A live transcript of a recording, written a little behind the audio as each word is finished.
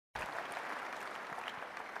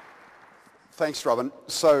Thanks, Robin.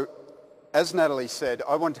 So, as Natalie said,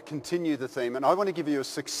 I want to continue the theme and I want to give you a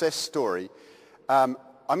success story. I'm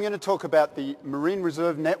going to talk about the Marine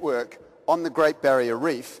Reserve Network on the Great Barrier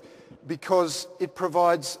Reef because it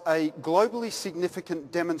provides a globally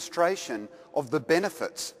significant demonstration of the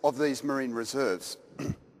benefits of these marine reserves.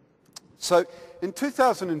 So, in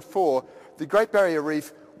 2004, the Great Barrier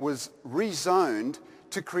Reef was rezoned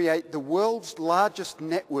to create the world's largest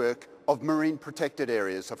network of marine protected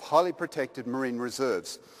areas, of highly protected marine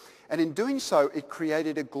reserves. And in doing so, it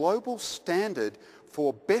created a global standard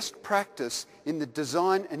for best practice in the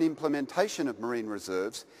design and implementation of marine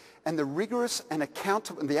reserves and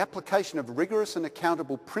the application of rigorous and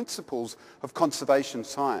accountable principles of conservation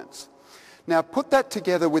science. Now, put that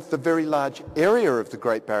together with the very large area of the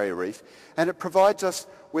Great Barrier Reef, and it provides us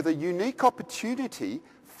with a unique opportunity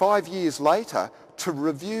 5 years later to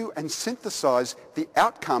review and synthesize the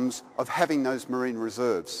outcomes of having those marine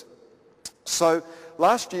reserves. So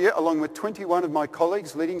last year, along with 21 of my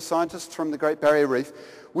colleagues, leading scientists from the Great Barrier Reef,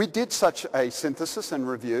 we did such a synthesis and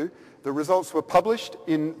review. The results were published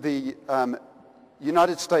in the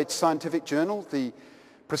United States Scientific Journal, the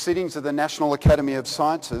Proceedings of the National Academy of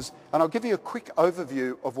Sciences, and I'll give you a quick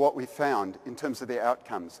overview of what we found in terms of the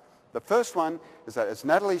outcomes. The first one is that, as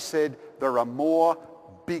Natalie said, there are more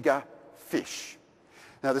bigger fish.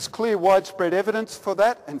 Now, there's clear widespread evidence for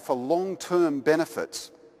that and for long-term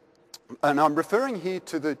benefits. And I'm referring here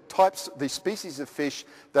to the species of fish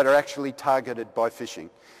that are actually targeted by fishing.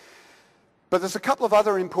 But there's a couple of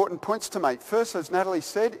other important points to make. First, as Natalie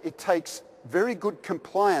said, it takes very good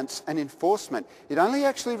compliance and enforcement. It only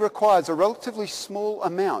actually requires a relatively small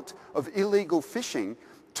amount of illegal fishing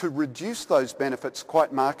to reduce those benefits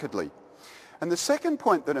quite markedly. And the second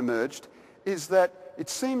point that emerged is that it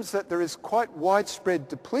seems that there is quite widespread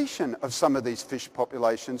depletion of some of these fish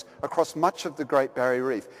populations across much of the Great Barrier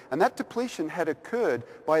Reef. And that depletion had occurred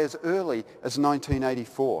by as early as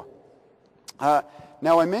 1984.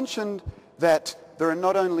 Now, I mentioned that there are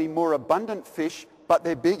not only more abundant fish, but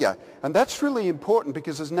they're bigger. And that's really important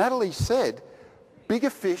because, as Natalie said, bigger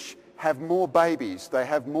fish have more babies. They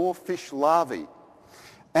have more fish larvae.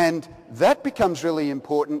 And that becomes really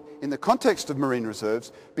important in the context of marine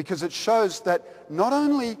reserves because it shows that not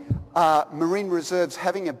only are marine reserves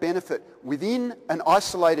having a benefit within an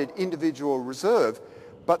isolated individual reserve,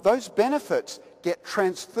 but those benefits get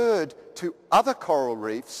transferred to other coral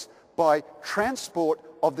reefs by transport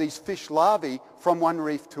of these fish larvae from one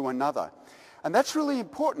reef to another. And that's really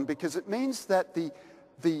important because it means that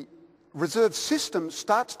the reserve system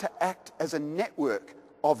starts to act as a network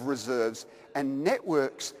of reserves, and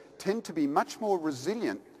networks tend to be much more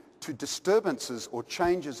resilient to disturbances or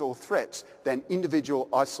changes or threats than individual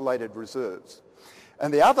isolated reserves.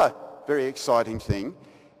 And the other very exciting thing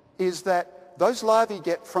is that those larvae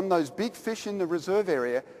get from those big fish in the reserve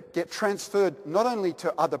area get transferred not only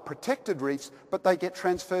to other protected reefs, but they get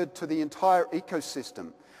transferred to the entire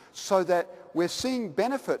ecosystem, so that we're seeing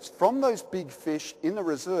benefits from those big fish in the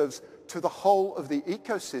reserves to the whole of the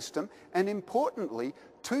ecosystem, and importantly,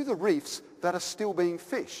 to the reefs that are still being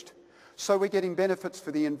fished. So we're getting benefits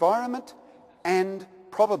for the environment and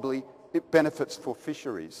probably benefits for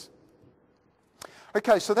fisheries.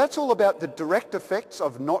 Okay, so that's all about the direct effects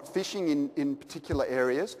of not fishing in particular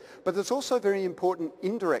areas, but there's also very important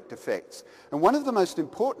indirect effects. And one of the most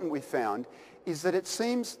important we found is that it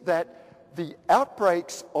seems that the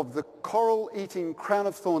outbreaks of the coral-eating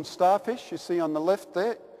crown-of-thorns starfish, you see on the left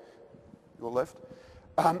there, your left,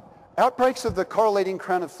 outbreaks of the coral-eating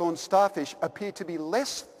crown-of-thorns starfish appear to be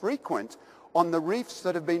less frequent on the reefs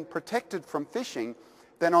that have been protected from fishing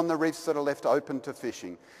than on the reefs that are left open to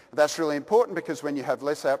fishing. That's really important because when you have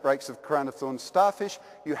less outbreaks of crown-of-thorns starfish,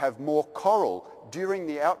 you have more coral during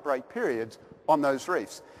the outbreak periods on those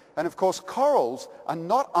reefs. And of course, corals are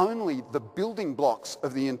not only the building blocks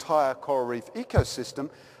of the entire coral reef ecosystem,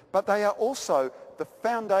 but they are also the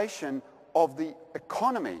foundation of the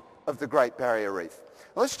economy of the Great Barrier Reef.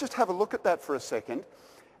 Let's just have a look at that for a second.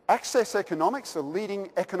 Access Economics, a leading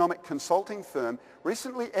economic consulting firm,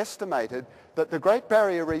 recently estimated that the Great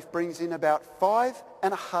Barrier Reef brings in about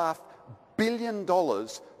 $5.5 billion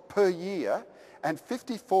per year and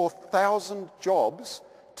 54,000 jobs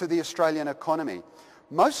to the Australian economy,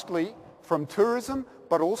 mostly from tourism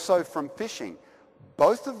but also from fishing,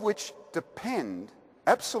 both of which depend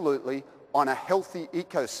absolutely on a healthy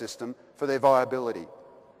ecosystem for their viability.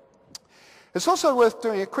 It's also worth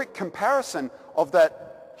doing a quick comparison of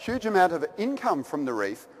that huge amount of income from the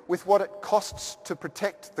reef with what it costs to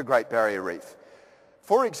protect the Great Barrier Reef.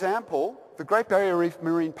 For example, the Great Barrier Reef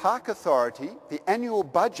Marine Park Authority, the annual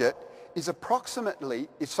budget is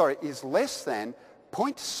less than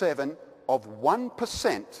 0.7 of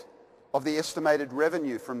 1% of the estimated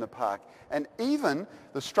revenue from the park. And even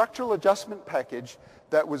the structural adjustment package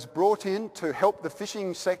that was brought in to help the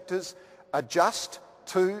fishing sectors adjust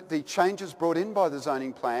to the changes brought in by the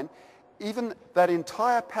zoning plan, even that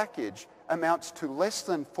entire package amounts to less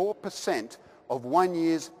than 4% of 1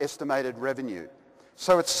 year's estimated revenue.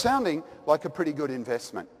 So it's sounding like a pretty good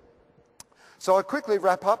investment. So I'll quickly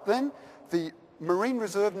wrap up then. The Marine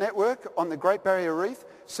Reserve Network on the Great Barrier Reef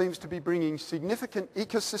seems to be bringing significant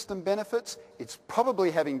ecosystem benefits. It's probably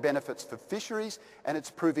having benefits for fisheries, and it's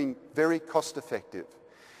proving very cost effective.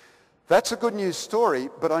 That's a good news story,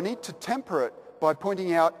 but I need to temper it by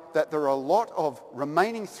pointing out that there are a lot of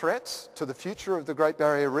remaining threats to the future of the Great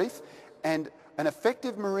Barrier Reef, and an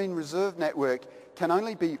effective marine reserve network can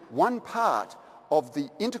only be one part of the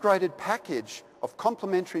integrated package of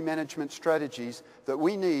complementary management strategies that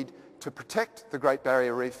we need to protect the Great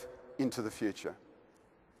Barrier Reef into the future.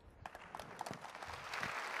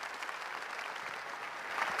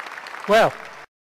 Well,